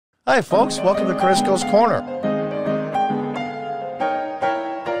Hi, folks. Welcome to Crisco's Corner.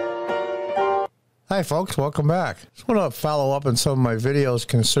 Hi, folks. Welcome back. Just want to follow up on some of my videos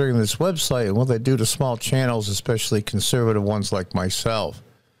concerning this website and what they do to small channels, especially conservative ones like myself.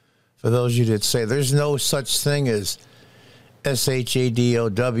 For those of you that say there's no such thing as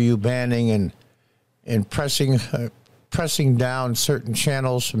SHADOW banning and pressing down certain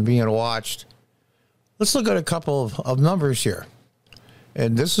channels from being watched. Let's look at a couple of numbers here.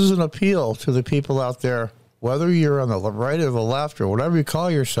 And this is an appeal to the people out there, whether you're on the right or the left or whatever you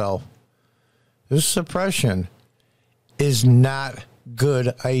call yourself. This suppression is not a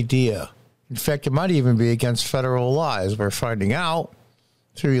good idea. In fact, it might even be against federal law, as we're finding out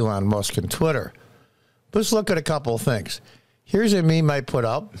through Elon Musk and Twitter. Let's look at a couple of things. Here's a meme I put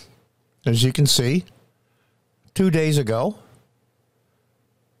up, as you can see, 2 days ago.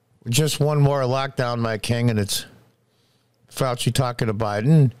 Just one more lockdown, my king, and it's Fauci talking to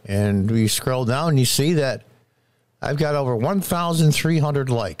Biden. And we scroll down, and you see that I've got over 1,300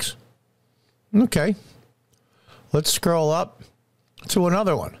 likes. Okay. Let's scroll up to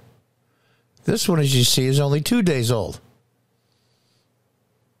another one. This one, as you see, is only 2 days old.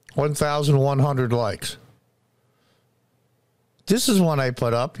 1,100 likes. This is one I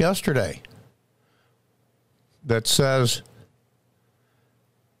put up yesterday that says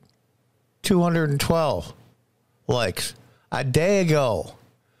 212 likes a day ago.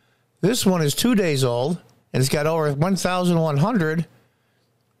 This one is 2 days old, and it's got over 1,100.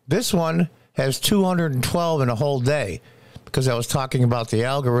 This one has 212 in a whole day, because I was talking about the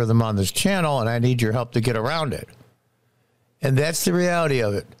algorithm on this channel, and I need your help to get around it. And that's the reality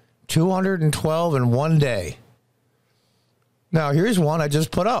of it. 212 in 1 day. Now, here's one I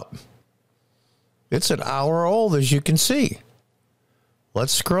just put up. It's an hour old, as you can see.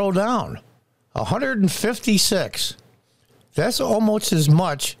 Let's scroll down. 156. That's almost as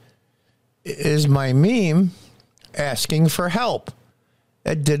much as my meme asking for help.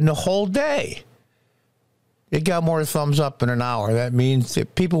 It did in a whole day. It got more thumbs up in an hour. That means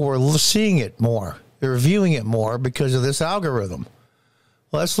that people were seeing it more. They're viewing it more because of this algorithm.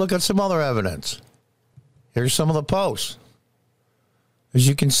 Let's look at some other evidence. Here's some of the posts. As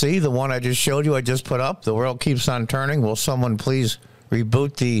you can see, the one I just showed you, I just put up, the world keeps on turning. Will someone please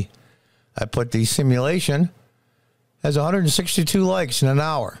reboot I put the simulation, has 162 likes in an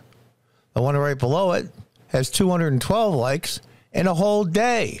hour. The one right below it has 212 likes in a whole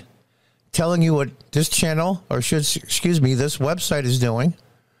day, telling you what this channel, or this website is doing.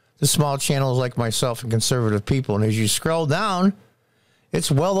 The small channels like myself and conservative people. And as you scroll down,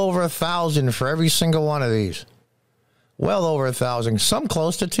 it's well over 1,000 for every single one of these. Well over 1,000, some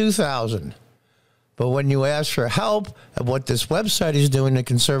close to 2,000. But when you ask for help at what this website is doing to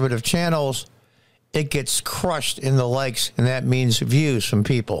conservative channels, it gets crushed in the likes, and that means views from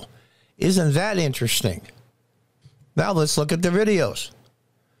people. Isn't that interesting? Now let's look at the videos.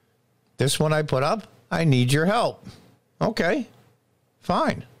 This one I put up, I need your help. Okay,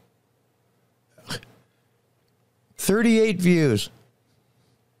 fine. 38 views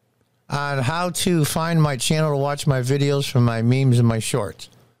on how to find my channel to watch my videos from my memes and my shorts.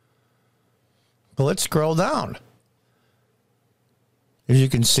 But let's scroll down. As you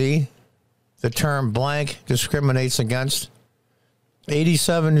can see, the term blank discriminates against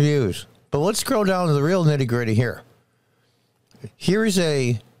 87 views. But let's scroll down to the real nitty-gritty here. Here's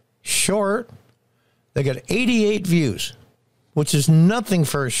a short that got 88 views, which is nothing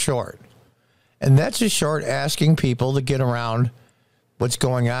for a short. And that's a short asking people to get around what's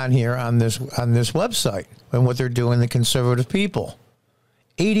going on here on this website and what they're doing to conservative people.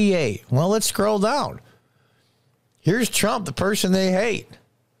 88. Well, let's scroll down. Here's Trump, the person they hate,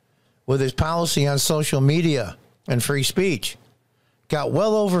 with his policy on social media and free speech. Got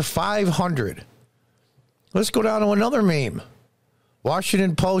well over 500. Let's go down to another meme.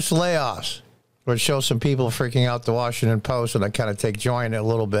 Washington Post layoffs, where it shows some people freaking out the Washington Post, and I kind of take joy in it a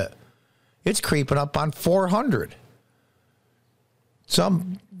little bit. It's creeping up on 400.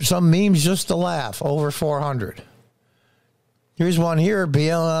 Some memes just to laugh, over 400. Here's one here,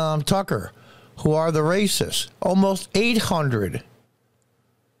 BLM Tucker. Who are the racists? Almost 800.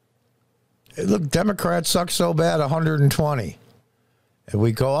 Look, Democrats suck so bad, 120. If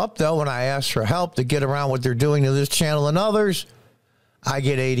we go up, though, when I ask for help to get around what they're doing to this channel and others, I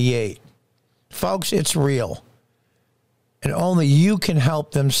get 88. Folks, it's real. And only you can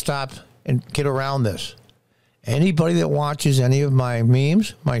help them stop and get around this. Anybody that watches any of my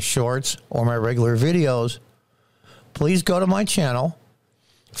memes, my shorts, or my regular videos, please go to my channel,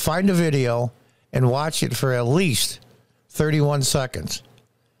 find a video, and watch it for at least 31 seconds.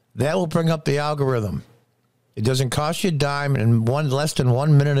 That will bring up the algorithm. It doesn't cost you a dime and less than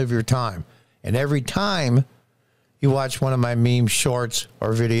 1 minute of your time. And every time you watch one of my meme shorts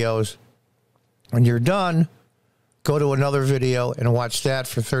or videos, when you're done, go to another video and watch that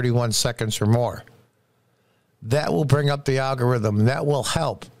for 31 seconds or more. That will bring up the algorithm. That will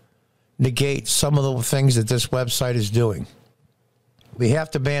help negate some of the things that this website is doing. We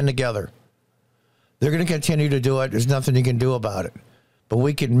have to band together. They're going to continue to do it. There's nothing you can do about it. But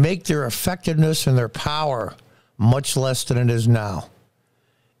we can make their effectiveness and their power much less than it is now.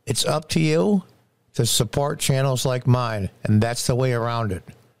 It's up to you to support channels like mine, and that's the way around it.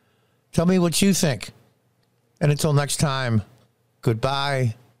 Tell me what you think. And until next time,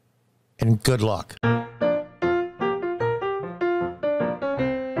 goodbye and good luck.